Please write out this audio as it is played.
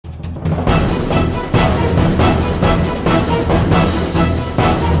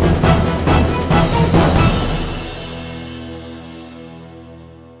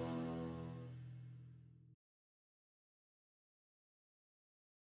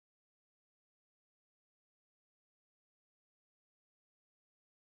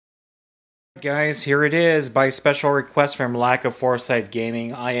Guys, here it is. By special request from Lack of Foresight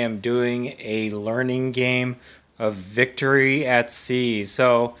Gaming, I am doing a learning game of Victory at Sea.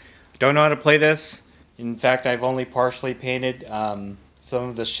 So, don't know how to play this. In fact, I've only partially painted some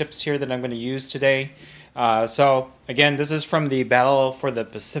of the ships here that I'm going to use today. So, again, this is from the Battle for the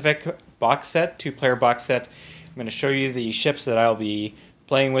Pacific box set, two-player box set. I'm going to show you the ships that I'll be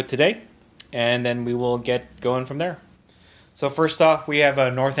playing with today, and then we will get going from there. So first off, we have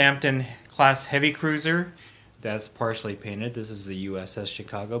a Northampton class heavy cruiser that's partially painted. This is the USS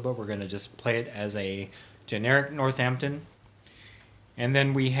Chicago, but we're going to just play it as a generic Northampton. And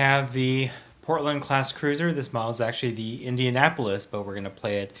then we have the Portland class cruiser. This model is actually the Indianapolis, but we're going to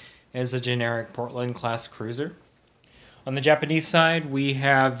play it as a generic Portland class cruiser. On the Japanese side, we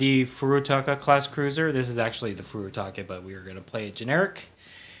have the Furutaka class cruiser. This is actually the Furutaka, but we are going to play it generic.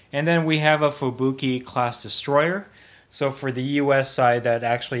 And then we have a Fubuki class destroyer. So for the US side, that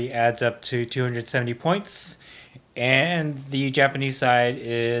actually adds up to 270 points. And the Japanese side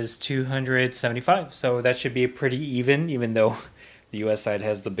is 275. So that should be pretty even though the US side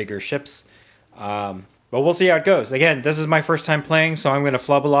has the bigger ships. But we'll see how it goes. Again, this is my first time playing, so I'm going to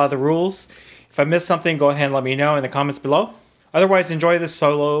flub a lot of the rules. If I miss something, go ahead and let me know in the comments below. Otherwise, enjoy this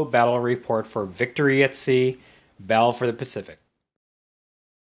solo battle report for Victory at Sea, Battle for the Pacific.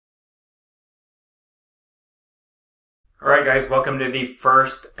 Alright guys, welcome to the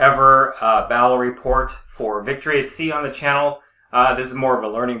first ever battle report for Victory at Sea on the channel. This is more of a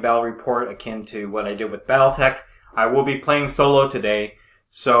learning battle report akin to what I did with Battletech. I will be playing solo today,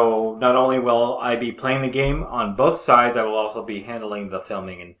 so not only will I be playing the game on both sides, I will also be handling the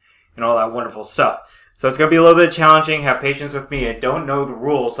filming and all that wonderful stuff. So it's going to be a little bit challenging. Have patience with me. I don't know the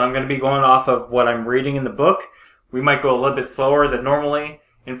rules, so I'm going to be going off of what I'm reading in the book. We might go a little bit slower than normally.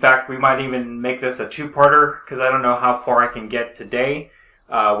 In fact, we might even make this a two-parter because I don't know how far I can get today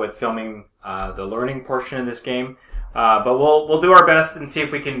with filming the learning portion of this game. But we'll do our best and see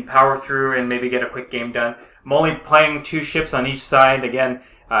if we can power through and maybe get a quick game done. I'm only playing two ships on each side. Again,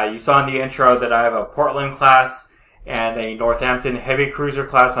 you saw in the intro that I have a Portland class and a Northampton heavy cruiser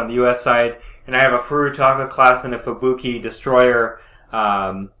class on the US side, and I have a Furutaka class and a Fubuki Destroyer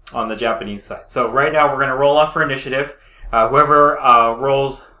on the Japanese side. So right now we're going to roll off for initiative. Whoever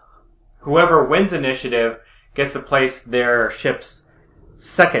wins initiative gets to place their ships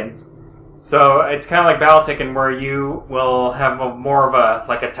second. So it's kind of like Battletech, where you will have more of a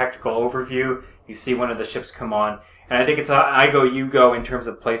tactical overview. You see one of the ships come on, and I think it's a I go, you go in terms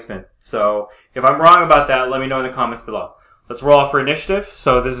of placement. So if I'm wrong about that, let me know in the comments below. Let's roll off for initiative.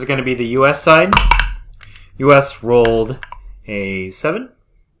 So this is going to be the US side. US rolled a 7.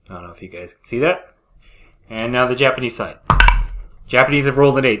 I don't know if you guys can see that. And now the Japanese side. Japanese have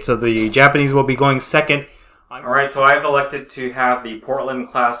rolled an 8, so the Japanese will be going second. Alright, so I've elected to have the Portland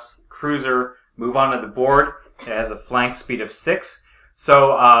class cruiser move onto the board. It has a flank speed of 6.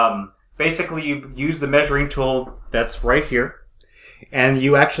 So basically you use the measuring tool that's right here. And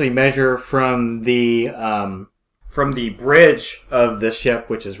you actually measure from the bridge of the ship,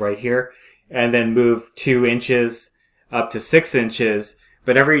 which is right here, and then move 2 inches up to 6 inches.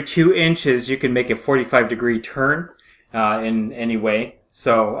 But every 2 inches, you can make a 45-degree turn in any way.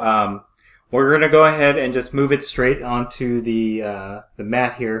 So we're going to go ahead and just move it straight onto the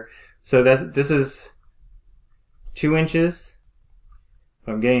mat here. So this is 2 inches, if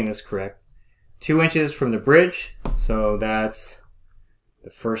I'm getting this correct. 2 inches from the bridge. So that's the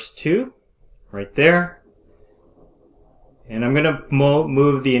first 2 right there. And I'm going to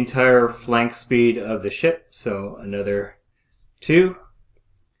move the entire flank speed of the ship. So another 2.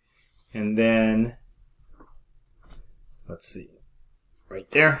 And then, let's see, right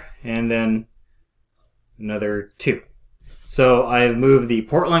there, and then another 2. So I've moved the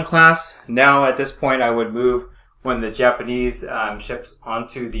Portland class. Now at this point I would move one of the Japanese ships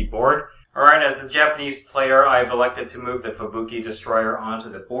onto the board. Alright, as the Japanese player, I've elected to move the Fubuki Destroyer onto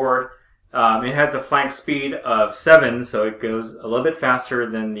the board. It has a flank speed of 7, so it goes a little bit faster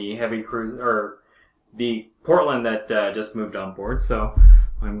than the heavy cruiser, or the Portland that just moved on board. So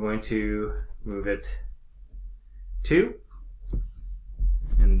I'm going to move it 2,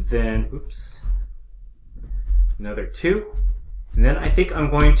 and then, oops, another 2, and then I think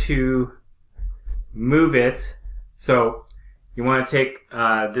I'm going to move it. So you want to take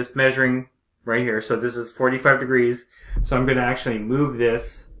this measuring right here. So this is 45 degrees. So I'm going to actually move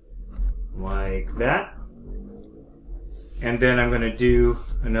this like that, and then I'm going to do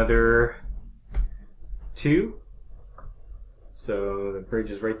another 2. So the bridge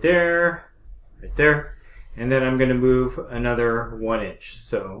is right there, and then I'm going to move another 1 inch.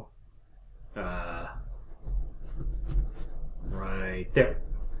 So right there.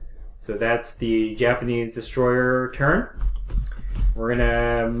 So that's the Japanese destroyer turn. We're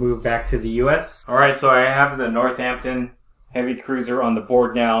gonna move back to the US. Alright, so I have the Northampton heavy cruiser on the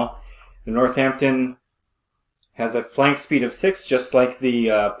board now. The Northampton has a flank speed of 6, just like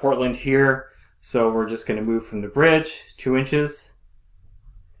the Portland here. So we're just gonna move from the bridge 2 inches.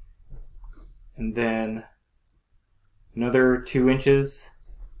 And then another 2 inches.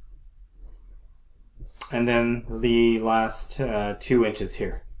 And then the last 2 inches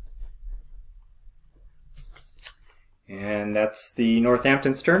here. And that's the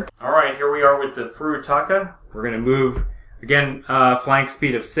Northampton's turn. Alright, here we are with the Furutaka. We're going to move, again, flank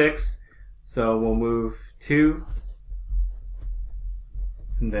speed of 6. So we'll move 2.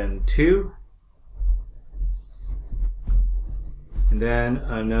 And then 2. And then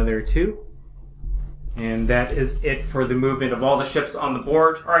another 2. And that is it for the movement of all the ships on the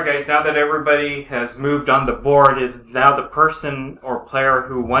board. Alright guys, now that everybody has moved on the board, is now the person or player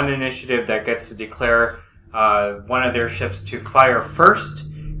who won initiative that gets to declare one of their ships to fire first.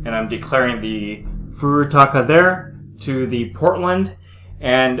 And I'm declaring the Furutaka there to the Portland.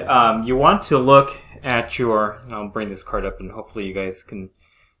 And you want to look at your... I'll bring this card up and hopefully you guys can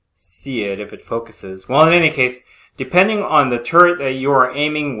see it if it focuses. Well, in any case, depending on the turret that you are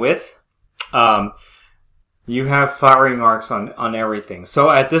aiming with, you have firing arcs on everything. So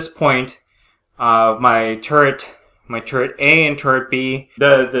at this point, my turret A and turret B,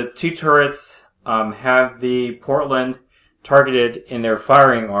 the two turrets have the Portland targeted in their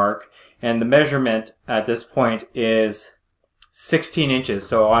firing arc, and the measurement at this point is 16 inches.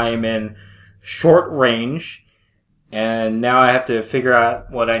 So I am in short range, and now I have to figure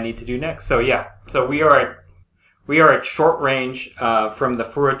out what I need to do next. So yeah, so we are at short range from the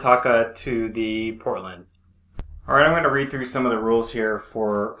Furutaka to the Portland. Alright, I'm going to read through some of the rules here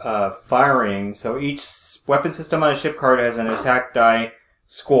for firing. So each weapon system on a ship card has an attack die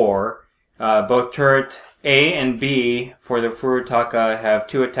score. Both turret A and B for the Furutaka have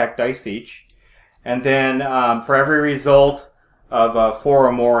 2 attack dice each. And then for every result of 4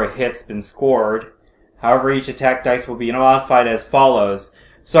 or more hits been scored, however, each attack dice will be modified as follows.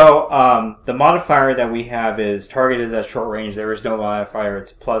 So the modifier that we have is target is at short range. There is no modifier.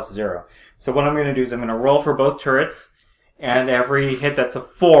 It's +0. So what I'm going to do is I'm going to roll for both turrets, and every hit that's a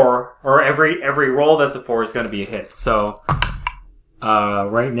 4, or every roll that's a 4 is going to be a hit. So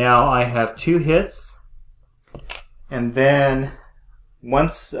right now I have 2 hits, and then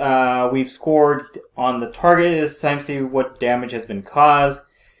once we've scored on the target, it's time to see what damage has been caused.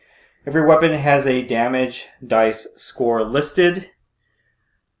 Every weapon has a damage dice score listed.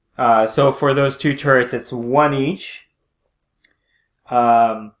 So for those 2 turrets, it's 1 each.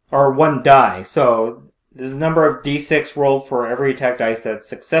 Or 1 die. So this is the number of d6 rolled for every attack dice that's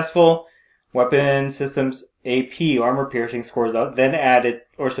successful. Weapon systems AP, armor piercing scores out, then added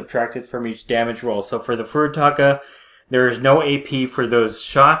or subtracted from each damage roll. So for the Furutaka, there is no AP for those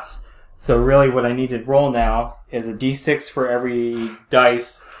shots. So really what I need to roll now is a d6 for every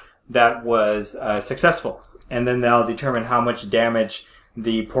dice that was successful. And then that'll determine how much damage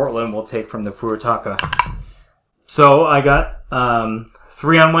the Portland will take from the Furutaka. So I got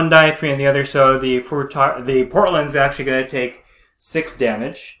 3 on one die, 3 on the other. So the Portland's actually going to take 6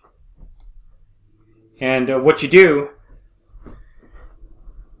 damage. And what you do,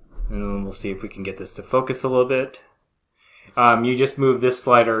 and we'll see if we can get this to focus a little bit. You just move this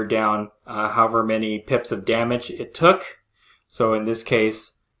slider down however many pips of damage it took. So in this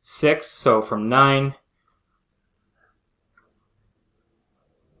case, 6. So from 9,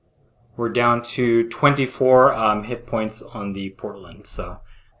 we're down to 24 hit points on the Portland. So,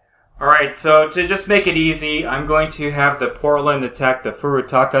 alright, so to just make it easy, I'm going to have the Portland attack the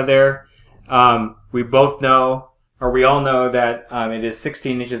Furutaka there. We both know, or we all know that it is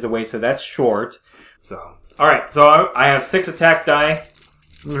 16 inches away, so that's short. So, alright, so I have 6 attack die.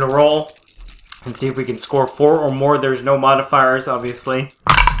 I'm going to roll and see if we can score 4 or more. There's no modifiers, obviously.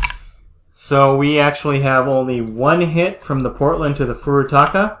 So we actually have only 1 hit from the Portland to the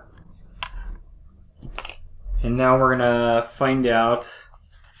Furutaka. And now we're going to find out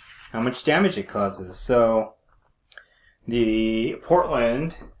how much damage it causes. So the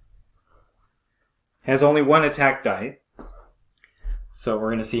Portland has only 1 attack die. So we're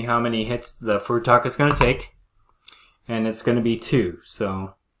going to see how many hits the Furutaka is going to take. And it's going to be 2.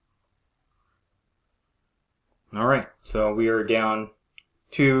 So, alright. So we are down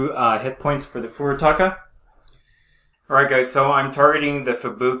 2 hit points for the Furutaka. Alright guys, so I'm targeting the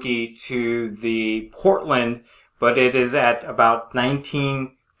Fubuki to the Portland, but it is at about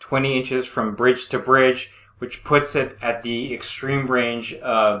 19-20 inches from bridge to bridge, which puts it at the extreme range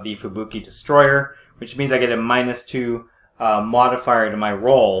of the Fubuki Destroyer, which means I get a -2 modifier to my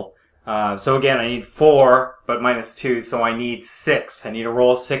roll. So again, I need 4, but minus 2, so I need 6. I need to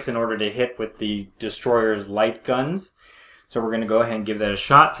roll 6 in order to hit with the Destroyer's light guns. So we're going to go ahead and give that a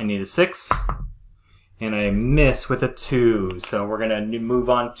shot. I need a 6. And I miss with a 2. So we're going to move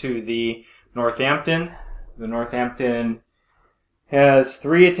on to the Northampton. The Northampton has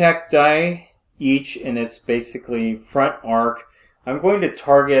 3 attack die each, and it's basically front arc. I'm going to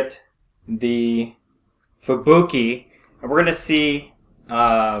target the Fubuki, and we're going to see,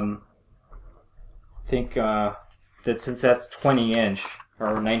 I think that since that's 20 inch,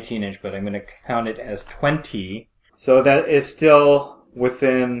 or 19 inch, but I'm going to count it as 20. So that is still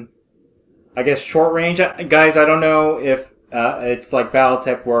within, I guess, short range. Guys, I don't know if it's like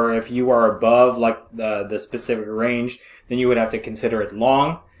Battletech where if you are above like the specific range, then you would have to consider it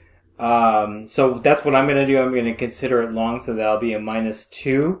long. So that's what I'm going to do. I'm going to consider it long, so that'll be a minus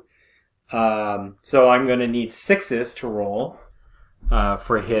 2. So I'm going to need 6s to roll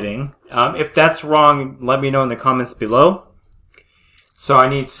for hitting. If that's wrong, let me know in the comments below. So I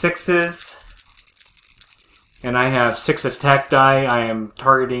need 6s, and I have 6 attack die. I am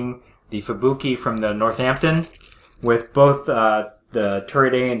targeting the Fubuki from the Northampton with both the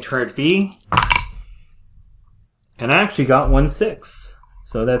turret A and turret B. And I actually got 1 6.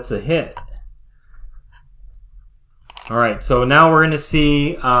 So that's a hit. Alright, so now we're going to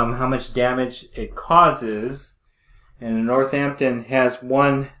see how much damage it causes. And the Northampton has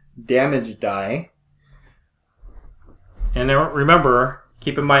 1 damage die. And now remember,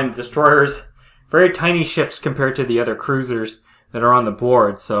 keep in mind, destroyers, very tiny ships compared to the other cruisers that are on the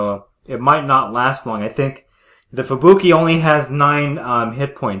board. So it might not last long. I think the Fubuki only has 9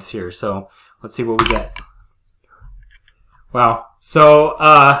 hit points here. So let's see what we get. Wow. So,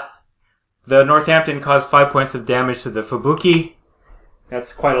 the Northampton caused 5 points of damage to the Fubuki.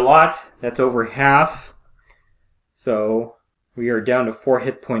 That's quite a lot. That's over half. So, we are down to 4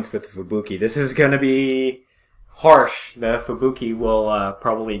 hit points with the Fubuki. This is going to be harsh. The Fubuki will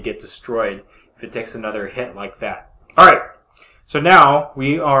probably get destroyed if it takes another hit like that. Alright. So now,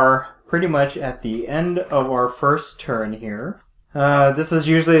 we are pretty much at the end of our first turn here. This is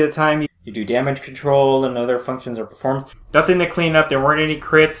usually the time you do damage control and other functions are performed. Nothing to clean up. There weren't any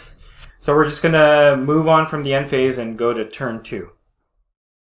crits. So we're just going to move on from the end phase and go to turn 2.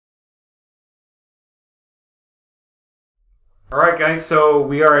 Alright guys, so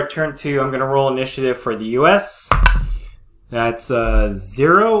we are at turn 2. I'm going to roll initiative for the US. That's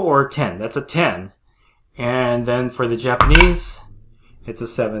 0 or 10. That's a 10. And then for the Japanese, it's a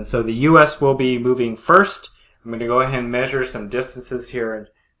 7. So the US will be moving first. I'm going to go ahead and measure some distances here and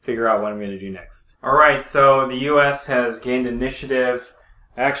figure out what I'm going to do next. Alright, so the US has gained initiative.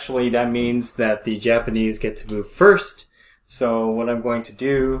 Actually, that means that the Japanese get to move first. So what I'm going to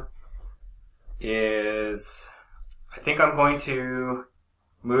do is, I think I'm going to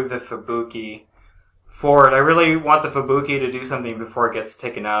move the Fubuki forward. I really want the Fubuki to do something before it gets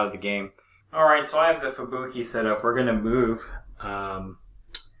taken out of the game. Alright, so I have the Fubuki set up. We're going to move.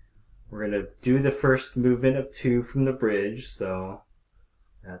 We're going to do the first movement of 2 from the bridge. So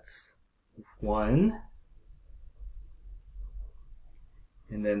that's 1.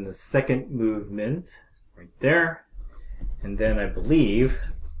 And then the second movement right there. And then I believe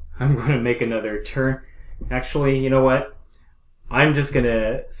I'm going to make another turn. Actually, you know what? I'm just going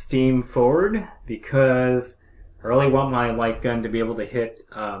to steam forward because I really want my light gun to be able to hit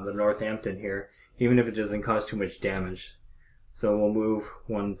the Northampton here, even if it doesn't cause too much damage. So we'll move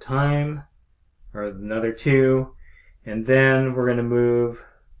 1 time, or another 2, and then we're going to move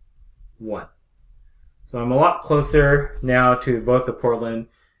 1. So I'm a lot closer now to both the Portland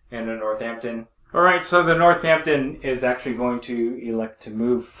and the Northampton. Alright, so the Northampton is actually going to elect to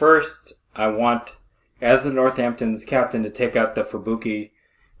move first. I want, as the Northampton's captain, to take out the Fubuki.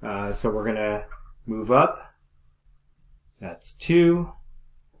 So we're going to move up. That's 2.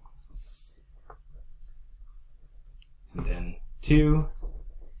 And then 2.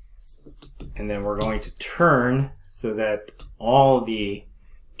 And then we're going to turn so that all the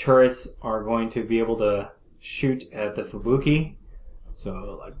turrets are going to be able to shoot at the Fubuki.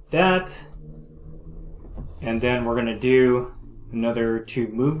 So like that. And then we're going to do another 2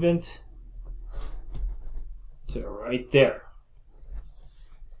 movement. So right there.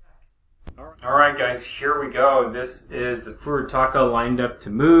 Alright guys, here we go. This is the Furutaka lined up to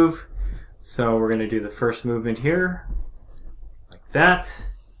move. So we're going to do the first movement here. Like that.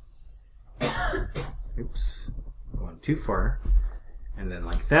 Oops. Going too far. And then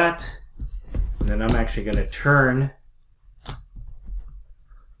like that. And then I'm actually going to turn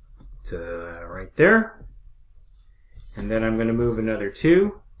to right there. And then I'm going to move another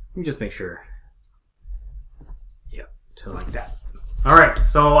 2. Let me just make sure. Yep, so like that. Alright,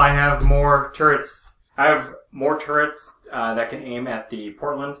 so I have more turrets. I have more turrets that can aim at the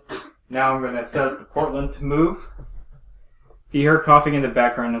Portland. Now I'm going to set up the Portland to move. If you hear coughing in the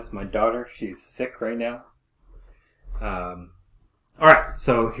background, that's my daughter. She's sick right now. Alright,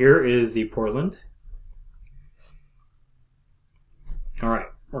 so here is the Portland. Alright,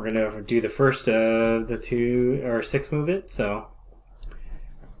 we're going to do the first of the 2 or 6 move it. So,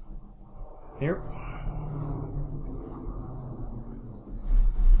 here.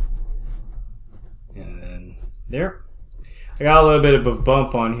 And then there. I got a little bit of a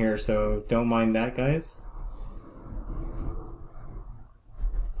bump on here, so don't mind that, guys.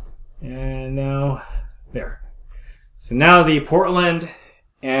 And now, there. So now the Portland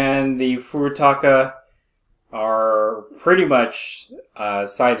and the Furutaka are pretty much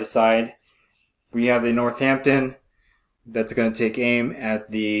side to side. We have the Northampton that's going to take aim at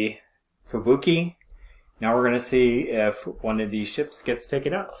the Fubuki. Now we're going to see if one of these ships gets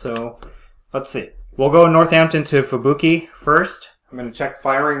taken out. So let's see. We'll go Northampton to Fubuki first. I'm going to check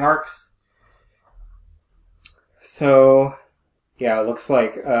firing arcs. So yeah, it looks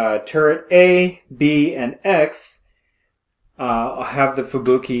like turret A, B, and X have the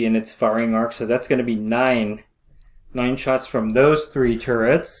Fubuki in its firing arc, so that's going to be 9 shots from those 3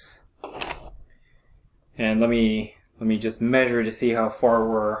 turrets. And let me just measure to see how far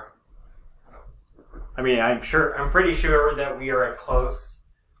we're. I mean, I'm pretty sure that we are at close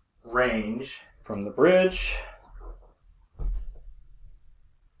range from the bridge.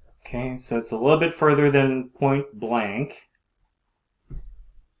 Okay, so it's a little bit further than point blank.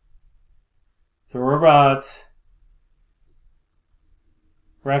 So we're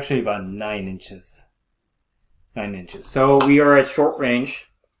actually about 9 inches. 9 inches. So we are at short range.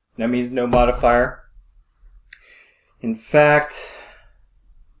 That means no modifier. In fact,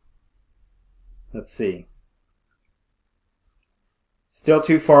 let's see. Still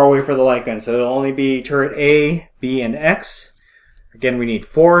too far away for the light gun, so it'll only be turret A, B, and X. Again, we need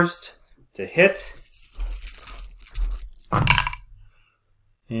 4s to hit.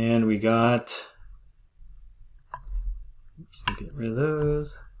 And we got... Get rid of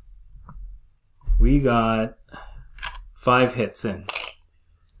those. We got 5 hits in.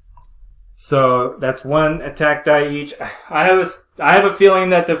 So that's 1 attack die each. I have a feeling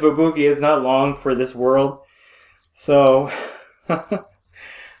that the Fubuki is not long for this world. So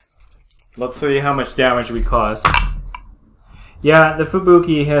let's see how much damage we cause. Yeah, the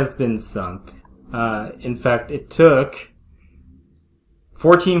Fubuki has been sunk. In fact, it took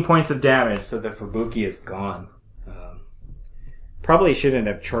 14 points of damage, so the Fubuki is gone. Probably shouldn't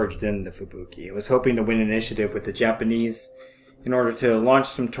have charged in the Fubuki. I was hoping to win initiative with the Japanese in order to launch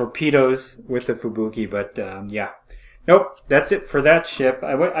some torpedoes with the Fubuki, but yeah. Nope, that's it for that ship.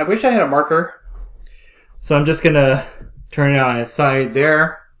 I wish I had a marker. So I'm just going to turn it on its side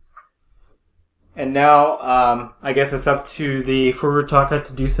there. And now I guess it's up to the Furutaka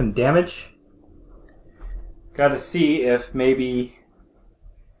to do some damage. Got to see if maybe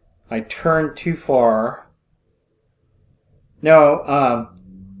I turn too far. No,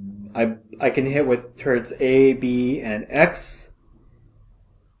 I can hit with turrets A, B, and X.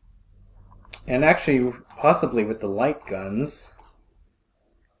 And actually, possibly with the light guns.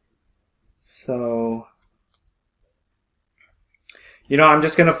 So, you know, I'm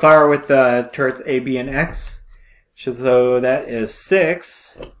just going to fire with turrets A, B, and X. So that is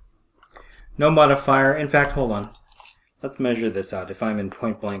 6. No modifier. In fact, hold on. Let's measure this out, if I'm in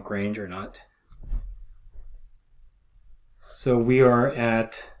point blank range or not. So we are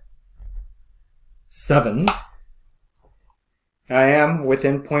at 7. I am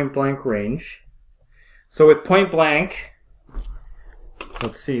within point blank range. So with point blank,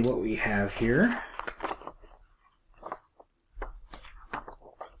 let's see what we have here.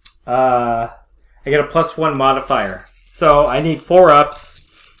 I get a +1 modifier. So I need 4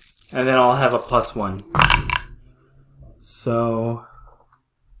 ups, and then I'll have a +1. So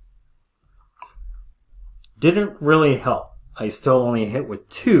didn't really help. I still only hit with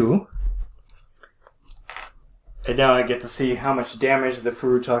 2. And now I get to see how much damage the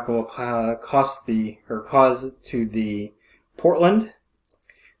Furutaka will cause to the Portland.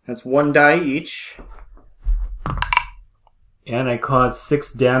 That's 1 die each. And I caused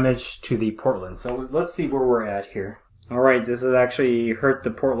 6 damage to the Portland. So let's see where we're at here. Alright, this has actually hurt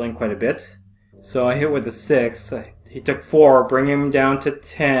the Portland quite a bit. So I hit with a 6. He took 4, bringing him down to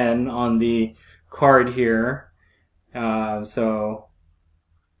 10 on the card here. So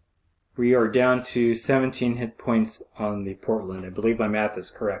we are down to 17 hit points on the Portland. I believe my math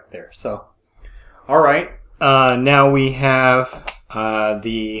is correct there. So, alright. Now we have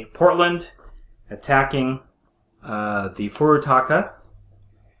the Portland attacking the Furutaka.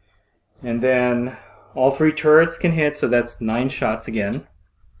 And then all 3 turrets can hit, so that's 9 shots again.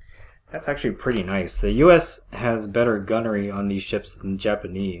 That's actually pretty nice. The US has better gunnery on these ships than the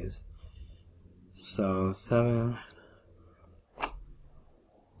Japanese. So 7.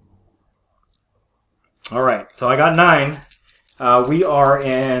 Alright, so I got 9. We are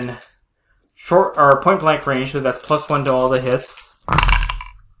in short or point blank range, so that's +1 to all the hits.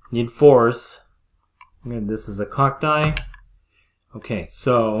 Need 4s. And this is a cock die. Okay,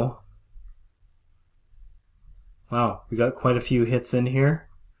 so wow, we got quite a few hits in here.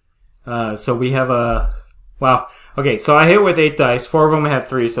 So we have a wow. Okay, so I hit with 8 dice. 4 of them have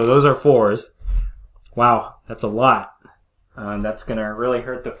 3, so those are 4s. Wow, that's a lot. That's gonna really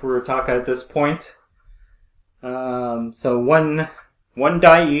hurt the Furutaka at this point. So one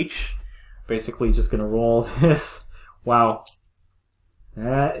die each. Basically, just gonna roll this. Wow,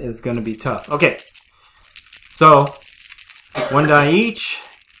 that is gonna be tough. Okay, so 1 die each.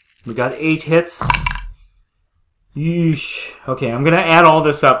 We got 8 hits. Yeesh. Okay, I'm gonna add all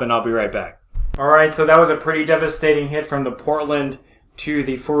this up and I'll be right back. Alright, so that was a pretty devastating hit from the Portland to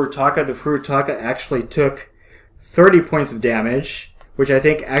the Furutaka. The Furutaka actually took 30 points of damage, which I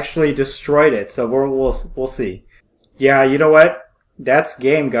think actually destroyed it. So we'll see. Yeah, you know what? That's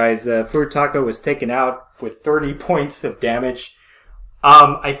game, guys. Furutaka was taken out with 30 points of damage.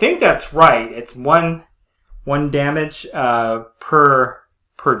 I think that's right. It's one damage per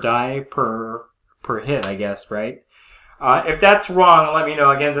die per hit, I guess, right? If that's wrong, let me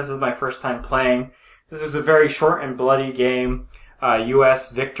know. Again, this is my first time playing. This is a very short and bloody game.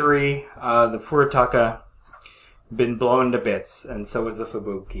 U.S. victory. The Furutaka been blown to bits, and so is the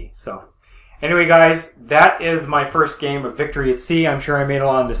Fubuki. So, anyway, guys, that is my first game of Victory at Sea. I'm sure I made a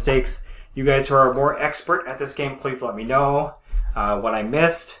lot of mistakes. You guys who are more expert at this game, please let me know what I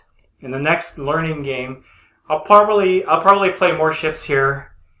missed. In the next learning game, I'll probably play more ships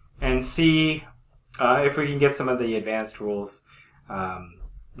here and see if we can get some of the advanced rules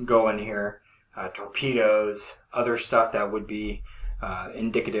going here. Torpedoes, other stuff that would be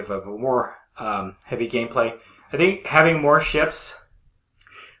indicative of a more heavy gameplay. I think having more ships.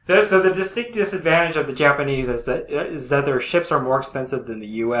 So the distinct disadvantage of the Japanese is that their ships are more expensive than the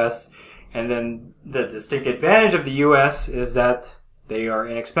U.S. And then the distinct advantage of the U.S. is that they are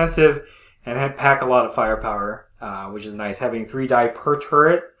inexpensive and pack a lot of firepower, which is nice. Having 3 die per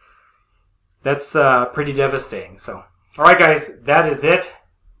turret, that's pretty devastating. So, alright guys, that is it.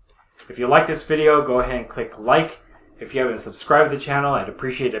 If you like this video, go ahead and click like. If you haven't subscribed to the channel, I'd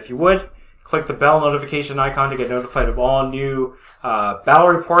appreciate it if you would. Click the bell notification icon to get notified of all new battle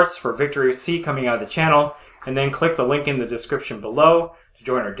reports for Victory at Sea coming out of the channel. And then click the link in the description below to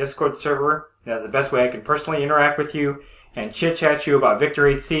join our Discord server. That's the best way I can personally interact with you and chit-chat you about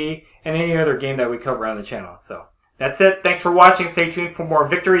Victory at Sea and any other game that we cover on the channel. So that's it. Thanks for watching. Stay tuned for more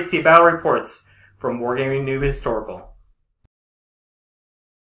Victory at Sea battle reports from Wargaming Noob Historical.